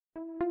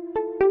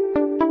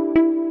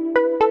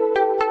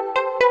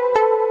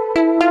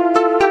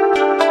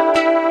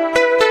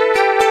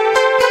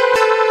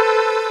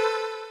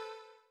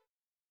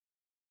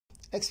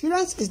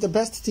Experience is the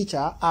best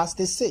teacher, as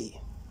they say.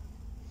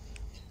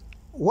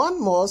 One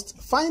must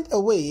find a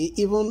way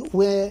even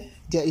where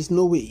there is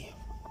no way.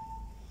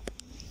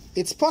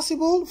 It's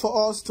possible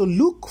for us to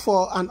look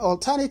for an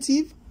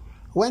alternative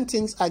when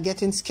things are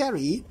getting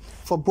scary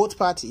for both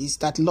parties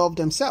that love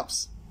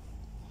themselves.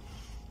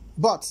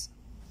 But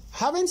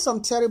having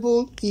some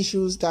terrible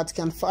issues that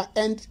can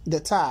end the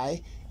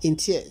tie in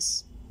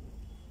tears.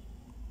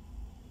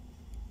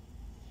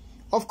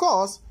 Of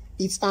course,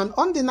 it's an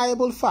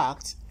undeniable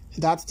fact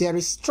that there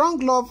is strong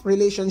love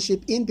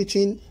relationship in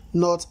between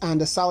north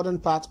and the southern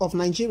part of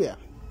Nigeria.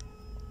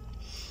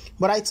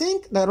 But I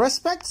think the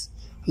respect,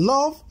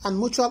 love, and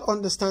mutual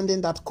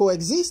understanding that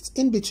coexist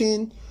in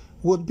between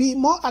would be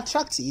more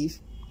attractive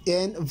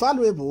and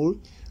valuable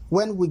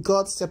when we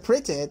got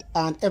separated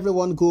and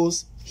everyone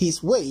goes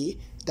his way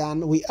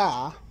than we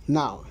are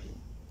now.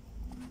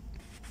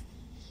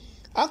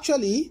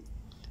 Actually,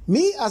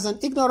 me as an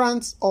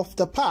ignorant of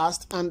the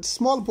past and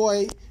small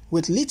boy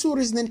with little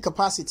reasoning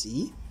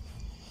capacity,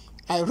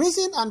 I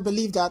reason and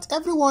believe that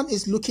everyone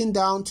is looking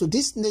down to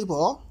this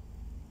neighbor.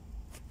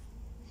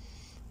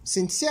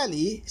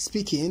 Sincerely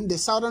speaking, the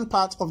southern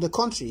part of the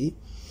country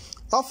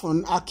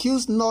often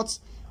accused North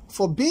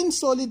for being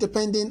solely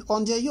dependent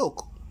on their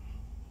yoke.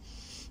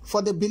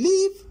 For they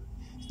believe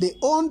they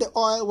own the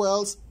oil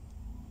wells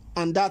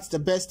and that's the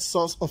best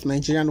source of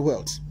Nigerian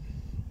wealth.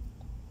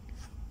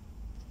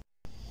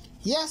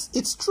 Yes,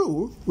 it's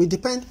true, we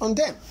depend on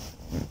them.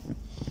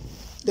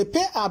 They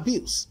pay our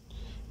bills.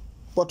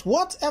 But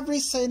what every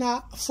sane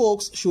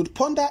folks should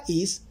ponder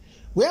is,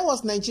 where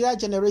was Nigeria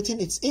generating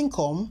its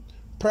income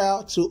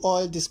prior to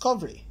oil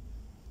discovery?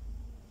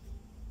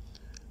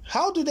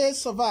 How do they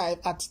survive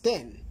at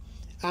then?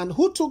 And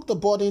who took the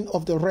burden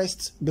of the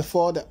rest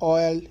before the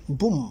oil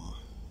boom?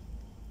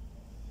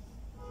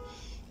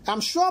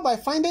 I'm sure by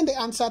finding the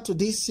answer to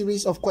this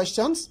series of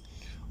questions,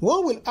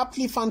 one will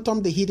aptly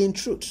fathom the hidden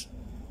truth.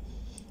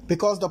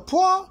 Because the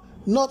poor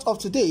North of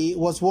today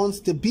was once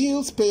the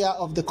bills payer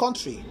of the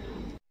country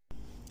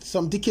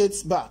some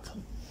decades back.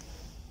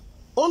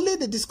 Only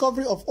the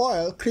discovery of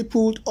oil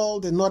crippled all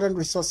the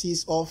northern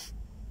sources of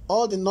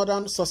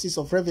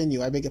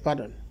revenue,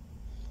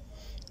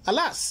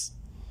 Alas,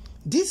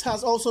 this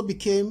has also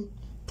become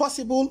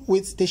possible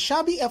with the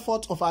shabby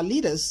effort of our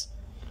leaders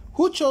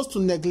who chose to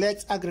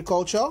neglect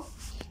agriculture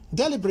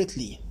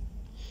deliberately,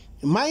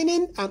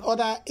 mining and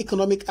other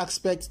economic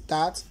aspects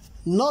that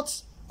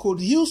North could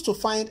use to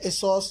find a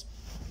source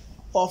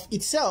of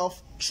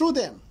itself through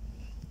them.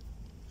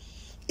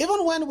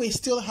 Even when we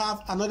still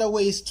have another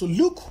ways to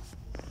look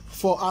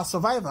for our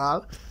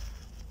survival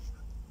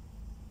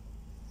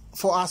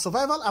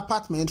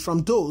apartment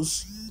from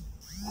those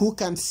who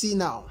can see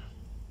now.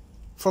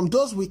 From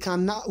those we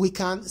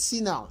can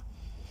see now.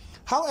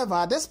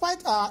 However,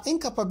 despite our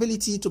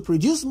incapability to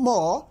produce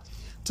more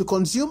to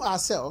consume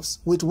ourselves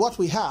with what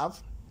we have,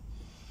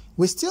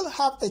 we still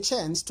have a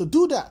chance to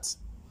do that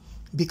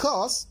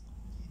because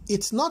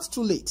it's not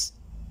too late.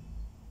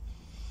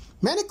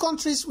 Many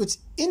countries with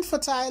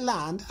infertile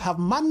land have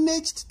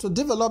managed to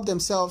develop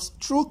themselves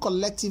through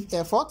collective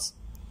efforts.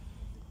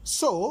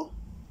 So,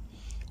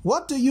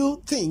 what do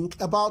you think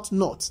about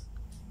North,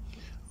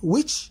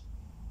 which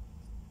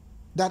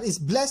that is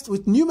blessed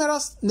with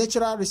numerous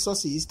natural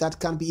resources that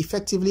can be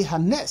effectively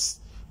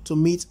harnessed to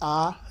meet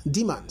our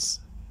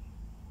demands?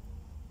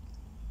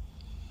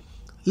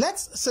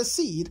 Let's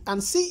secede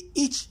and see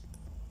each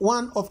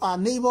one of our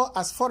neighbors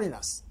as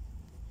foreigners.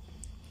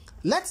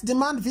 Let's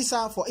demand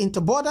visa for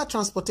interborder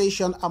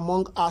transportation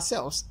among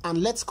ourselves and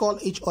let's call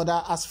each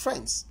other as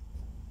friends.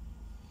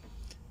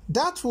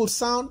 That will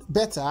sound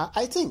better,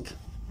 I think.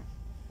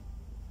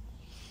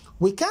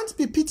 We can't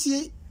be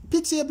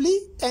pitiably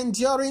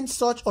enduring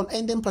such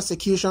unending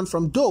persecution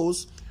from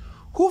those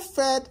we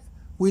fed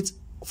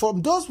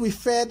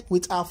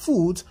with our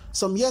food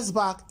some years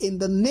back in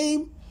the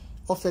name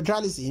of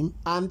federalism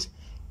and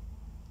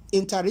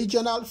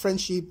interregional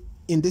friendship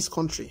in this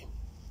country.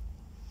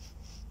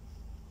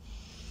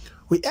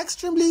 We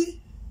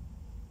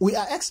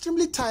are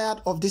extremely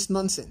tired of this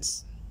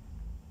nonsense.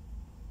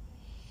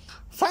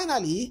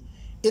 Finally,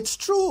 it's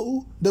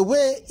true the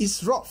way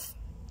is rough.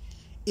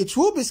 It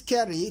will be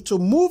scary to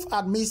move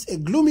amidst a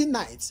gloomy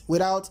night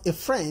without a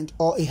friend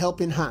or a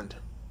helping hand.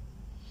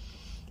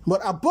 But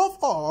above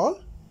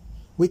all,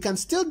 we can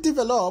still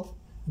develop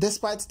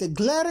despite the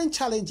glaring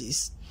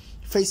challenges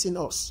facing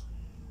us.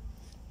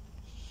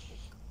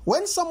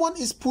 When someone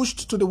is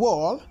pushed to the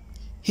wall,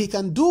 he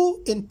can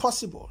do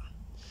impossible.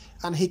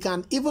 And he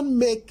can even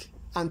make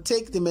and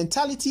take the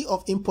mentality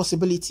of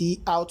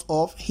impossibility out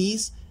of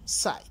his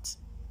sight.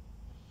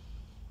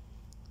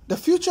 The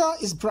future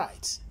is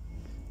bright.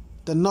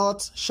 The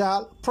North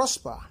shall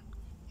prosper,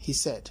 he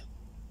said.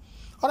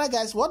 Alright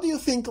guys, what do you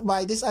think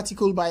by this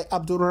article by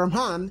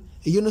Abdulrahman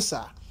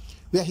Yunusa,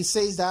 where he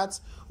says that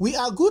we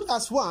are good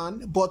as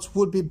one, but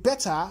would be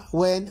better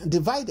when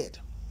divided?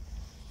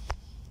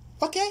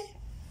 Okay,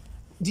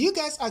 do you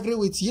guys agree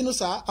with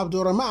Yunusa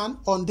Abdulrahman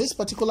on this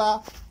particular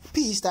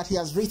piece that he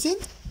has written,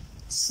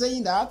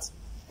 saying that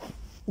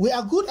we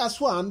are good as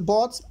one,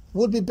 but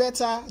would be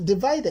better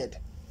divided,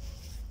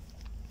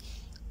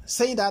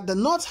 saying that the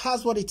North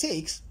has what it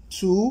takes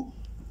to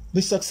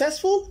be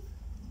successful.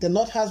 The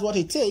North has what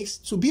it takes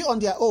to be on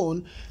their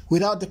own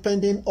without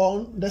depending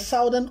on the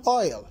Southern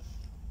oil.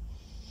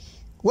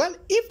 Well,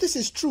 if this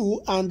is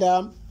true and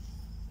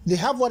they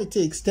have what it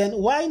takes, then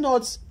why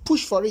not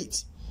push for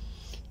it?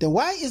 Then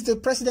why is the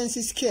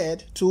presidency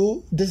scared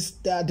to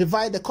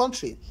divide the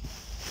country?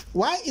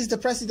 Why is the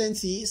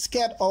presidency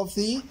scared of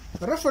the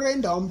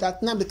referendum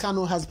that Nnamdi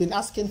Kanu has been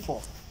asking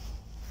for?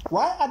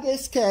 Why are they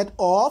scared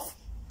of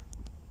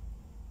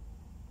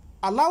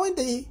allowing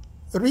the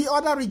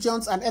other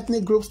regions and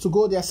ethnic groups to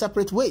go their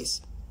separate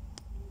ways?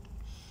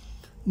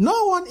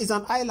 No one is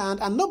an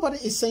island, and nobody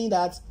is saying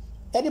that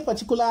any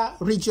particular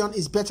region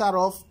is better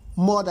off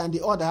more than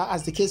the other,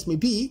 as the case may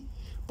be.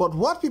 But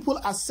what people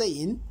are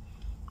saying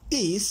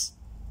is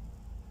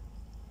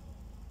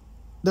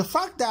the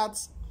fact that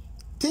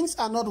things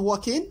are not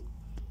working.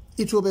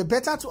 It will be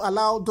better to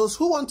allow those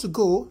who want to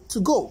go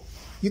to go.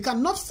 You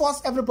cannot force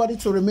everybody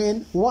to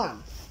remain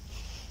one.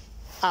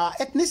 Our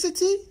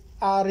ethnicity,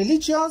 our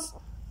religions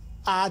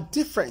are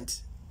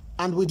different,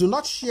 and we do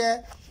not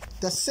share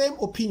the same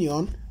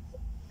opinion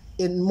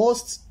in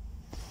most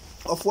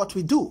of what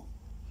we do.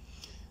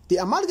 The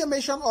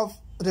amalgamation of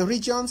the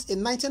regions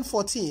in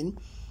 1914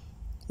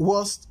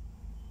 was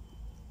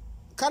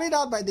carried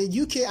out by the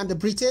UK and the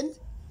Britain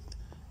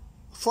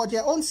for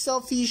their own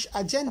selfish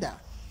agenda,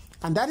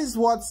 and that is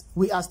what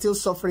we are still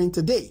suffering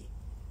today.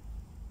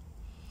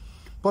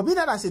 But be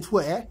that as it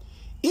were,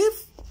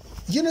 if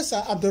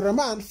UNISA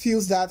Abdurrahman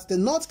feels that the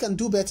North can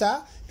do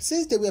better,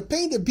 since they were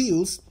paying the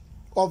bills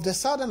of the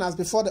Southerners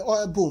before the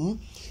oil boom,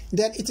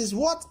 then it is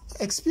worth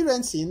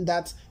experiencing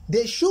that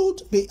they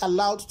should be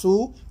allowed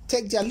to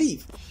take their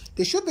leave.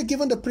 They should be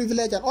given the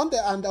privilege and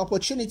the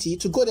opportunity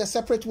to go their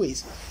separate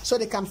ways, so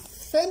they can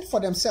fend for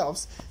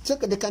themselves, so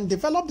they can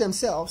develop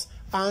themselves,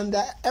 and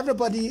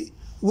everybody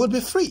will be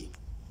free.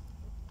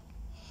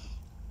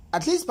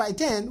 At least by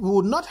then, we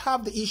would not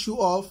have the issue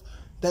of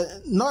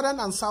the northern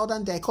and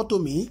southern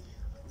dichotomy.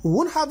 We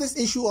won't have this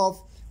issue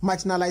of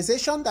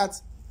marginalization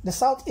that the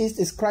Southeast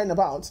is crying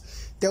about.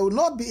 There will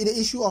not be the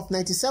issue of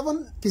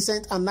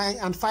 97%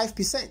 and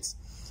 5%.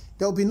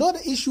 There will be no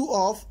issue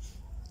of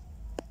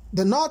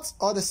the North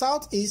or the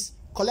Southeast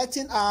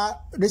collecting our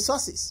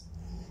resources.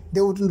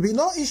 There will be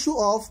no issue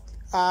of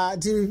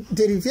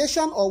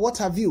derivation or what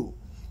have you.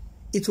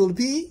 It will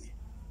be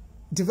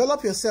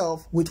develop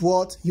yourself with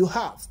what you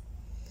have.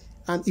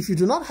 And if you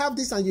do not have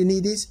this and you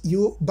need this,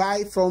 you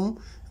buy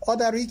from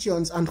other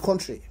regions and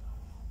country.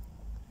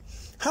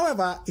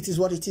 However, it is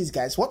what it is,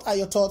 guys. What are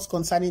your thoughts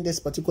concerning this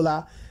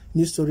particular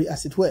news story,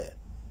 as it were?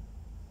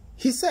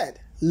 He said,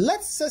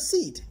 let's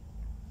secede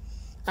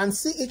and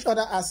see each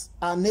other as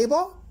our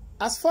neighbor,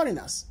 as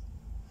foreigners.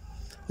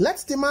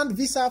 Let's demand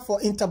visa for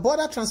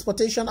interborder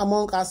transportation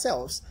among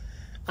ourselves,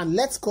 and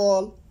let's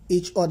call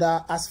each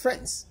other as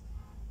friends.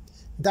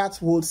 That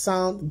would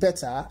sound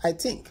better, I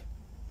think.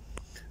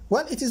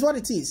 Well, it is what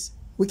it is.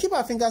 We keep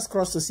our fingers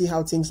crossed to see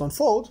how things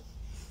unfold.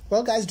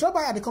 Well, guys, drop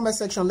by at the comment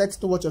section.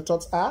 Let's know what your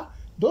thoughts are.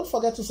 Don't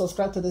forget to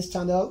subscribe to this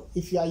channel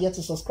if you are yet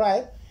to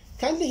subscribe.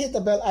 Kindly hit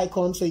the bell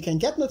icon so you can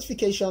get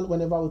notification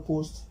whenever we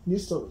post new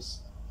stories.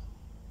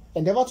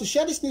 Endeavor to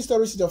share these news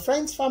stories with your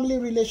friends, family,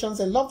 relations,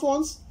 and loved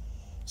ones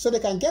so they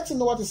can get to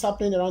know what is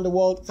happening around the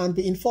world and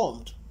be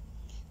informed.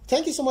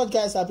 Thank you so much,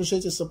 guys. I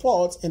appreciate your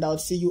support, and I'll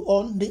see you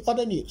on the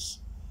other news.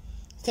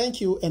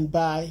 Thank you, and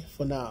bye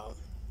for now.